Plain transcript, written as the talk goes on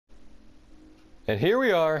And here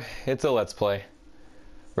we are, it's a Let's Play.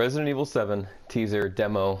 Resident Evil 7, teaser,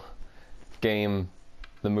 demo, game,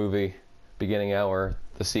 the movie, beginning hour,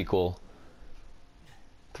 the sequel,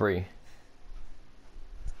 3.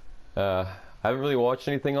 I haven't really watched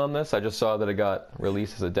anything on this, I just saw that it got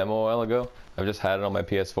released as a demo a while ago. I've just had it on my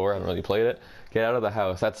PS4, I haven't really played it. Get out of the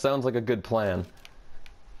house, that sounds like a good plan.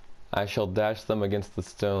 I shall dash them against the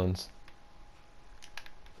stones. I'm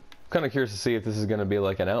kind of curious to see if this is going to be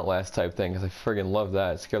like an Outlast type thing, because I friggin' love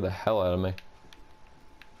that. It scared the hell out of me.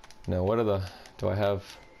 Now, what are the... do I have...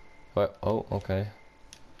 what? Oh, okay.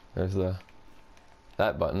 There's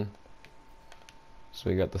that button. So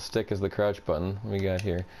we got the stick as the crouch button. What we got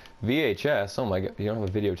here? VHS? Oh my god, you don't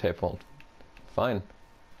have a videotape. Well, fine.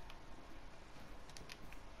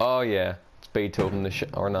 Oh yeah, it's Beethoven the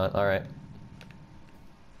or not, alright.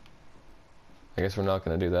 I guess we're not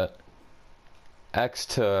going to do that. X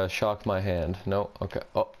to shock my hand. No, okay.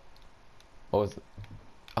 Oh. What was it?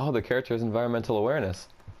 Oh, the character has environmental awareness.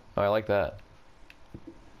 Oh, I like that.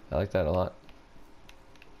 I like that a lot.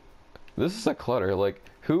 This is a clutter. Like,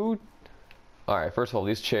 who... Alright, first of all,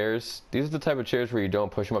 these chairs. These are the type of chairs where you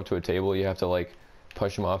don't push them up to a table. You have to, like,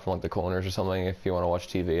 push them off from, like, the corners or something if you want to watch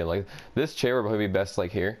TV. And, like, this chair would probably be best,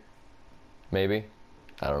 like, here. Maybe.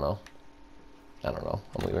 I don't know. I don't know.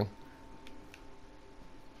 I'm leaving.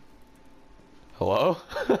 Hello?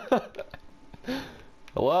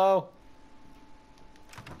 Hello?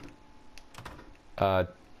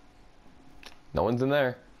 No one's in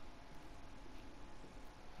there.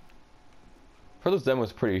 For this demo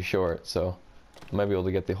was pretty short, so I might be able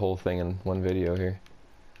to get the whole thing in one video here.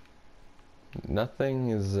 Nothing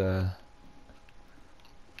is,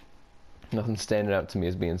 nothing standing out to me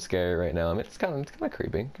as being scary right now. I mean, it's kind of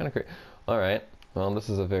creepy, Alright, well, this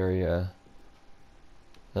is a very, I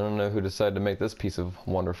don't know who decided to make this piece of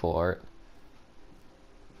wonderful art,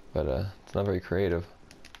 but it's not very creative.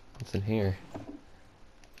 What's in here?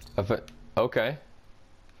 Okay.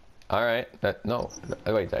 All right. No.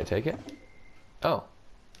 Wait, did I take it? Oh.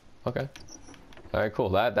 Okay. All right. Cool.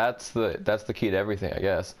 That's the key to everything, I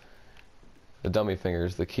guess. The dummy finger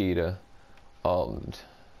is the key to all.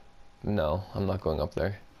 No, I'm not going up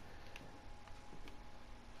there.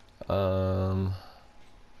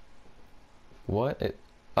 What?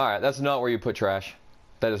 Alright, that's not where you put trash.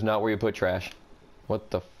 That is not where you put trash. What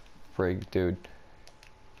the frig, dude?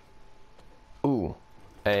 Ooh.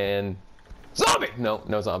 And... zombie! No,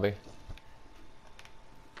 no zombie.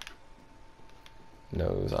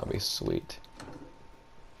 No zombie, sweet.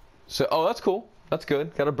 So, oh, that's cool. That's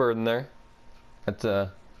good. Got a bird in there. That's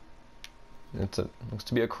looks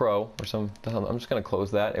to be a crow or some... I'm just gonna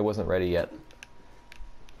close that. It wasn't ready yet.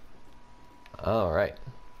 Alright.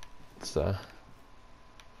 It's,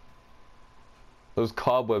 those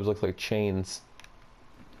cobwebs look like chains.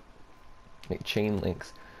 Like chain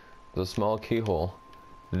links. There's a small keyhole.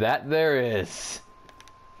 That there is.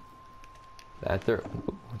 That there.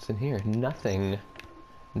 Ooh, what's in here? Nothing.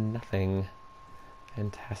 Nothing.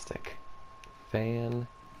 Fantastic. Fantastic.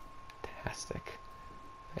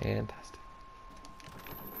 Fantastic.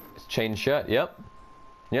 It's chained shut. Yep.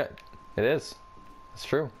 Yep. It is. It's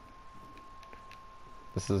true.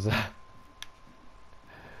 This is.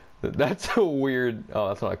 That's a weird... oh,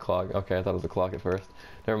 that's not a clock. Okay, I thought it was a clock at first.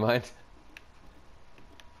 Never mind.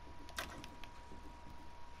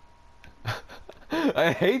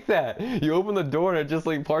 I hate that! You open the door and it just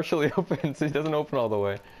like partially opens. It doesn't open all the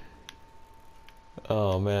way.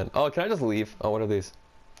 Oh man. Oh, can I just leave? Oh, what are these?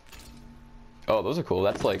 Oh, those are cool.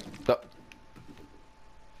 That's like...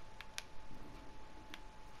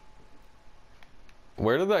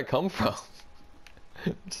 where did that come from?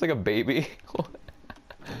 Just like a baby?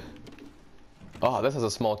 Oh, this has a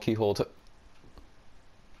small keyhole too.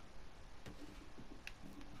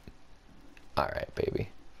 Alright, baby.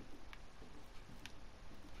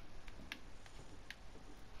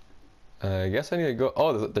 I guess I need to go...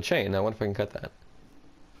 oh, the chain. I wonder if I can cut that.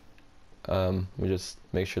 Let me just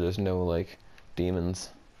make sure there's no, like, demons.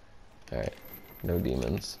 Alright, no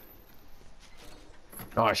demons.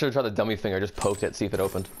 Oh, I should have tried the dummy finger. I just poked it, see if it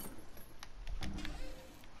opened.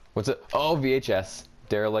 What's it? Oh, VHS.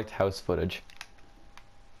 Derelict house footage.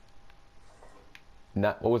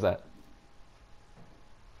 What was that?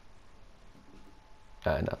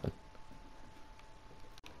 Nothing.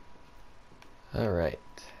 Alright.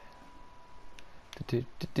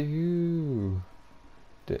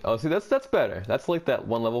 Oh, see, that's better. That's like that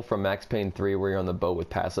one level from Max Payne 3 where you're on the boat with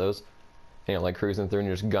Passos. And you're like cruising through and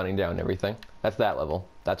you're just gunning down everything. That's that level.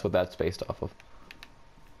 That's what that's based off of.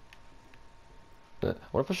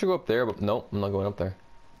 What if I should go up there? But nope, I'm not going up there.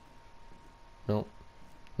 Nope.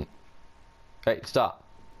 Hey, stop.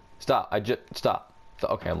 Stop. Stop.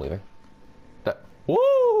 Okay, I'm leaving.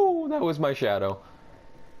 Woo! That was my shadow.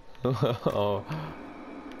 Oh.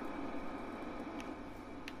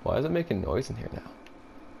 Why is it making noise in here now?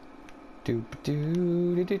 Do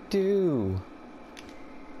do do do do.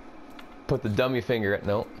 Put the dummy finger at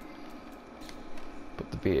no.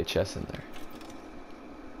 Put the VHS in there.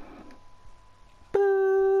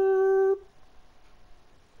 Boop.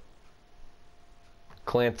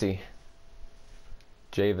 Clancy.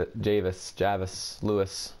 Javis,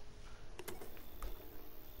 Lewis.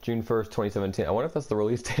 June 1st, 2017. I wonder if that's the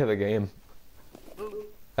release date of the game.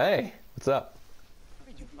 Hey, what's up?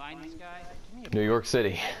 Where did you find this guy? New York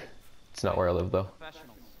City. It's not where I live, though.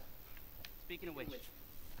 Professionals. Speaking of which, make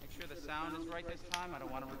sure the sound is right this time. I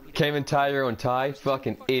don't want to repeat. Can't even tie your own tie?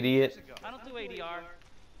 Fucking idiot. I don't do ADR.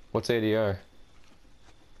 What's ADR?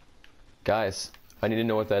 Guys, I need to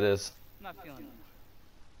know what that is. I'm not feeling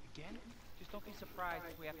it. Again? Just don't be surprised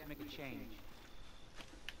if we have to make a change.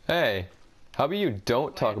 Hey, how about you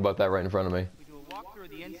don't talk about that right in front of me? We do a walkthrough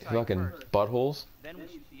of the inside Fucking first, buttholes. then we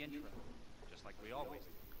shoot the intro. Just like we always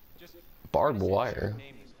do. Just Barbed wire.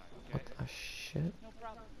 name this time, What okay? the shit? No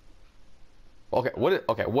problem.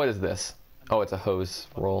 Okay, what is this? Oh, it's a hose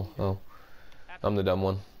roll. Oh, I'm the dumb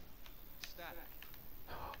one. Stat.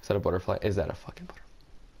 Is that a butterfly? Is that a fucking butterfly?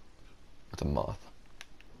 It's a moth.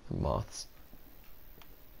 Moths.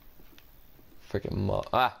 Freaking moth.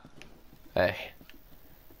 Ah! Hey.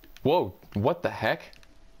 Whoa, what the heck?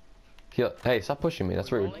 Hey, stop pushing me,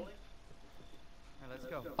 that's rude. Rolling? All right, let's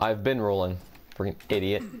go. I've been rolling. Freaking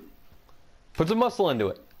idiot. Put some muscle into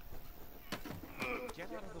it.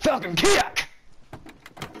 Falcon kick!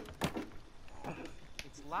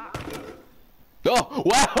 It's locked. Oh,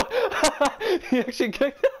 wow! He actually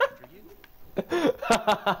kicked.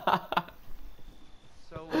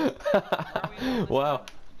 So, where are we on this Wow. time?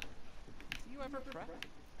 Do you ever prep?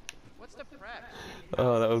 What's the prep?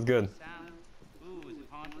 Oh, that was good. Sound. Ooh, is it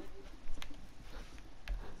haunted?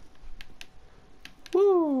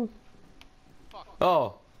 Woo! Fuck.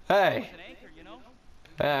 Oh, hey! It's an anchor, you know?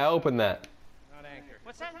 Hey, I opened that. Not anchor.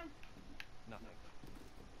 What's that? Nothing.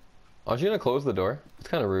 Aren't you gonna close the door? It's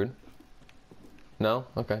kind of rude. No?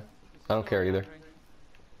 Okay. I don't care either.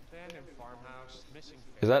 Abandoned farmhouse, missing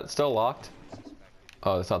Is that still locked?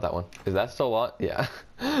 Oh, it's not that one. Is that still locked? Yeah.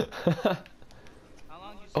 How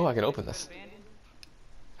long do you Oh, I say can this open place this. been abandoned?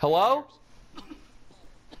 Hello?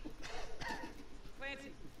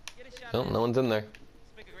 Clancy, get a shot No, of no this. one's in there.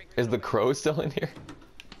 Let's make a great Is the getaway. crow still in here?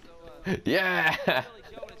 So, Yeah! Billy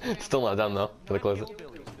Joe and his family- Still not done though. Gotta close it.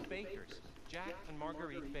 hillbillies, the Bakers, Jack and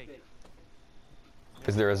Marguerite Baker.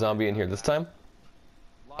 Is there a zombie in here this time?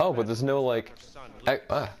 Oh, but there's no like. What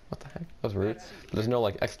the heck? That was rude. There's no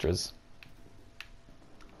like extras.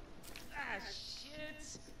 Ah,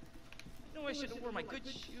 shit. No, I should have worn my good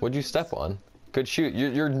shoes. What'd you step on? Good shoot.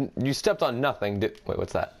 You stepped on nothing. Wait,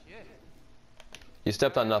 what's that? Shit. You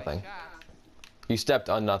stepped on nothing. Shots. You stepped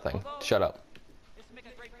on nothing. Shut up. This would make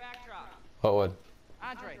a great backdrop. What would?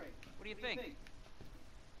 Andre, what do you think?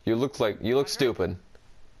 You look stupid.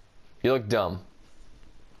 You look dumb.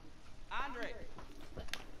 Andre.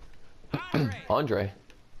 Andre. Andre?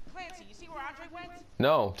 Clancy, you see where Andre went?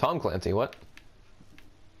 No, Tom Clancy. What?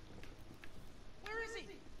 Where is he?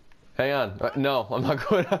 Hang on. No, I'm not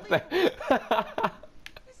going up there. This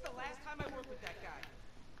is the last time I work with that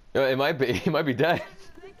guy. It might be. He might be dead.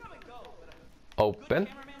 They come and go, but Open.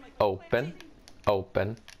 Open.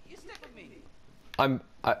 Open. you stick with me.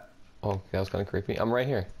 Oh, that was kind of creepy. I'm right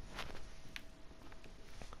here.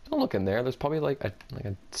 Don't look in there. There's probably like a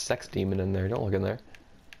sex demon in there. Don't look in there.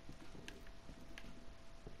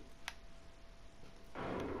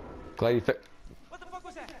 Glad you fixed. What the fuck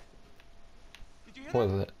was that? Did you hear What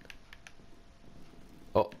that? is it?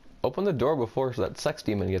 Oh, open the door before that sex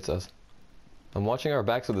demon gets us. I'm watching our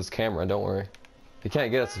backs with this camera. Don't worry. He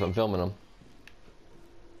can't get us if I'm filming him.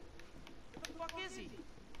 What the fuck is he?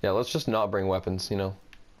 Yeah, let's just not bring weapons. You know.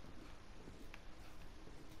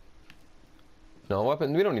 No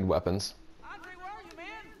weapon. We don't need weapons. Andre, where are you,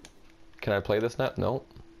 man? Can I play this now? No.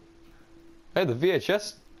 Hey, the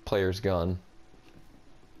VHS player's gone.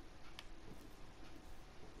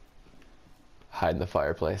 Hide in the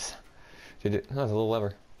fireplace. Did it? Oh, there's a little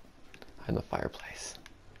lever. Hide in the fireplace.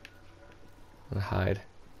 I'm gonna hide.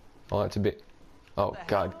 I want it to be. Oh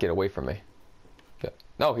God, get away from me.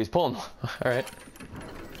 No, he's pulling. All right.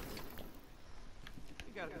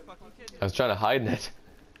 You gotta be fucking kidding I was trying to hide in it.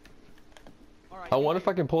 Alright, I wonder if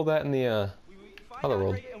I can pull that in the we find other Andre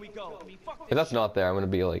world. and we go. I mean, fuck If this that's shit. not there, I'm gonna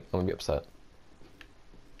be upset.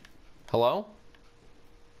 Hello?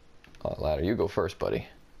 Oh, ladder, you go first, buddy.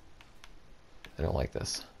 I don't like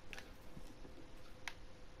this.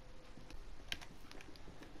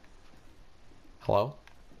 Hello?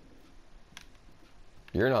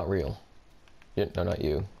 You're not real. No, not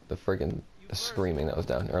you. The friggin' screaming that was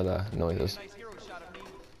down, or the noises. Nice hero shot of me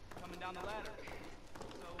coming down the ladder.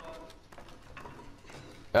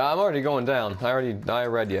 I'm already going down. I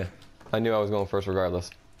read you. I knew I was going first regardless.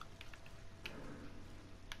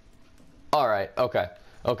 Alright, okay.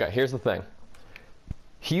 Okay, here's the thing.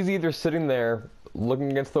 He's either sitting there looking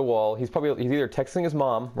against the wall. He's either texting his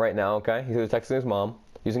mom right now, okay? He's either texting his mom,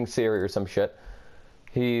 using Siri or some shit.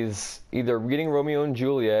 He's either reading Romeo and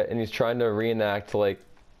Juliet and he's trying to reenact like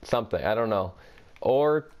something, I don't know.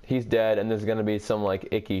 Or he's dead and there's gonna be some like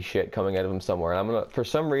icky shit coming out of him somewhere. And for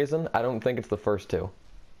some reason, I don't think it's the first two.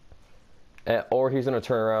 Or he's gonna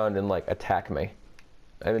turn around and like attack me.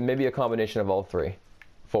 I mean, maybe a combination of all three.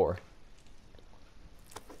 4.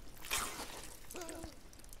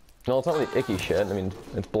 No, it's not really icky shit. I mean,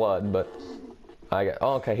 it's blood, but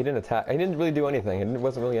oh, okay, he didn't attack. He didn't really do anything. It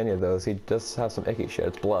wasn't really any of those. He does have some icky shit.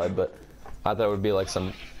 It's blood, but I thought it would be like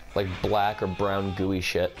some like black or brown gooey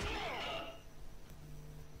shit.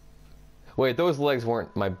 Wait, those legs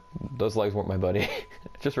weren't my buddy.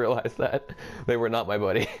 Just realized that. They were not my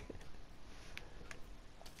buddy.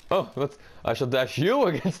 Oh, I shall dash you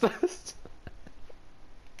against this.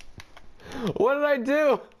 What did I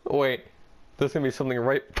do? Wait, there's gonna be something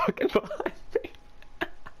right fucking behind me.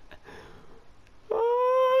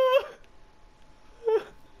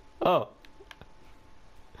 Oh.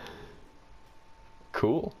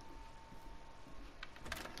 Cool.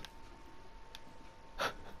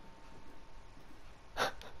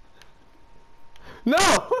 No!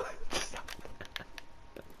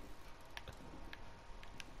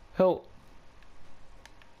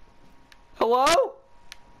 Hello?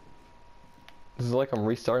 This is like I'm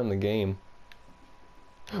restarting the game.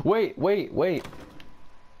 Wait.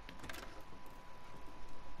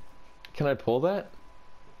 Can I pull that?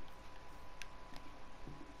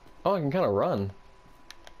 Oh, I can kind of run.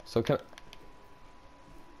 So can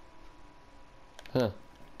I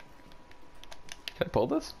pull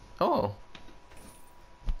this? Oh.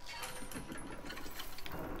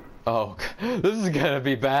 Oh, this is gonna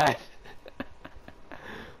be bad.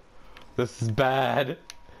 This is bad.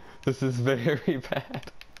 This is very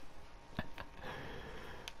bad.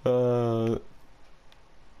 A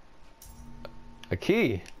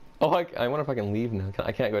key. Oh, I wonder if I can leave now.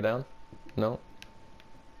 I can't go down? No?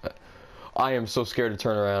 I am so scared to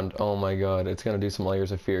turn around. Oh my god, it's gonna do some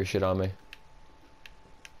layers of fear shit on me.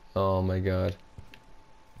 Oh my god.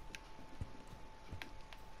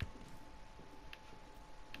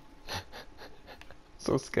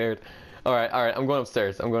 So scared. Alright, I'm going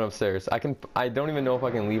upstairs. I don't even know if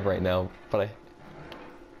I can leave right now, but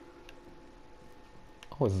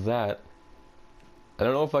what was that? I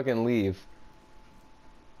don't know if I can leave.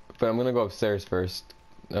 But I'm gonna go upstairs first.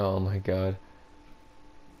 Oh my god.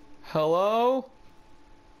 Hello?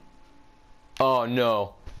 Oh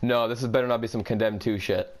no. No, this better not be some Condemned 2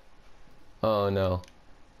 shit. Oh no.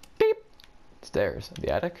 Beep! Stairs.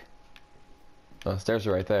 The attic? Oh, stairs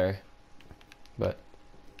are right there. But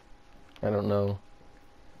I don't know.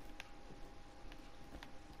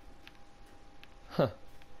 Huh.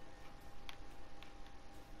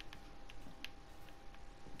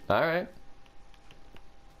 Alright.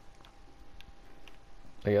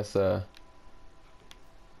 I guess, nothing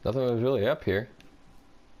was really up here.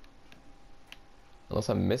 Unless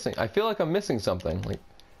I'm missing. I feel like I'm missing something. Like,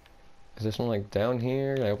 is there something like down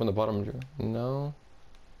here? Can I open the bottom drawer? No.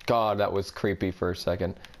 God, that was creepy for a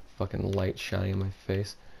second. Fucking light shining in my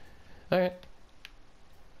face. Alright.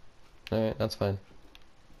 Alright, that's fine.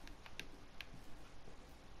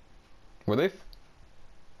 Were they?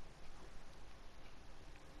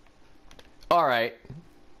 Alright.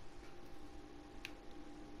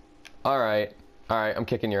 Alright. Alright, I'm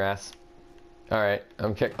kicking your ass. Alright,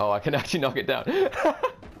 oh, I can actually knock it down.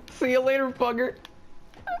 See you later, bugger.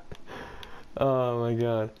 Oh my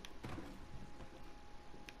god.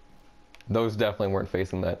 Those definitely weren't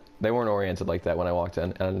facing that. They weren't oriented like that when I walked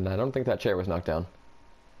in, and I don't think that chair was knocked down.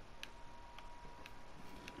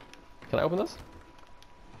 Can I open this?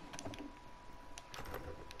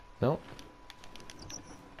 No?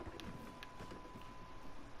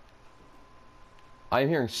 I'm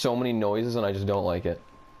hearing so many noises and I just don't like it.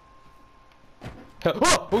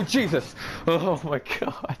 Oh, oh Jesus! Oh my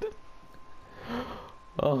god.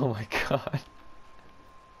 Oh my god.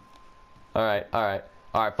 Alright,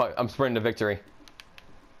 fuck, I'm sprinting to victory.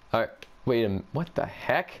 Alright, wait a minute, what the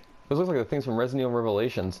heck? Those look like the things from Resident Evil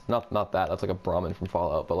Revelations. Not that, that's like a Brahmin from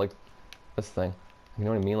Fallout, but like, this thing. You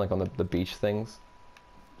know what I mean, like on the beach things?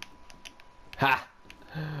 Ha!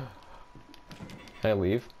 Can I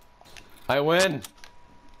leave? I win!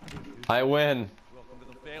 I win. Welcome to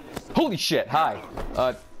the family. Holy shit, hi.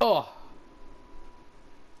 Oh.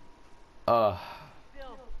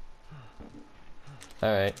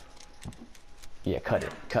 Alright. Yeah, cut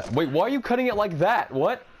it. Cut. Wait, why are you cutting it like that?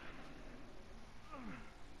 What?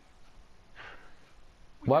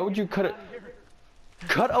 Why would you cut it?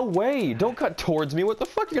 Cut away! Don't cut towards me. What the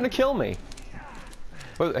fuck? You're gonna kill me.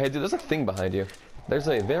 Wait, hey, dude, there's a thing behind you. There's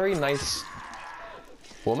a very nice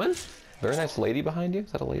woman? Very nice lady behind you?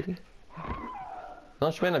 Is that a lady?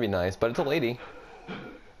 No, she may not be nice, but it's a lady.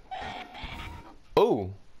 Oh!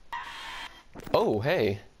 Oh,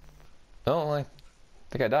 hey. Oh, I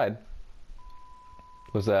think I died.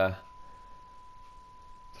 Did I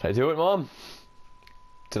do it, Mom?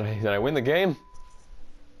 Did I win the game?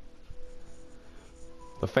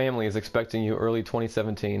 The family is expecting you early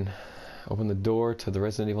 2017. Open the door to the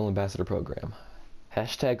Resident Evil Ambassador Program.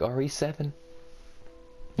 Hashtag RE7.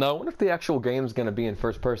 Now, I wonder if the actual game's gonna be in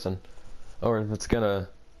first person. Or if it's gonna...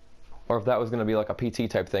 Or if that was gonna be like a PT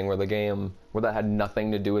type thing where the game... Where that had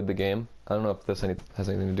nothing to do with the game. I don't know if this has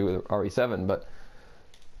anything to do with RE7, but...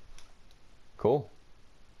 Cool.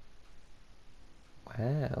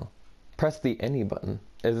 Wow. Press the any button.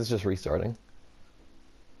 Is this just restarting?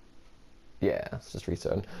 Yeah, it's just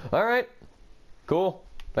restarting. Alright. Cool.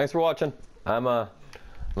 Thanks for watching. I'm gonna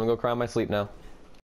go cry in my sleep now.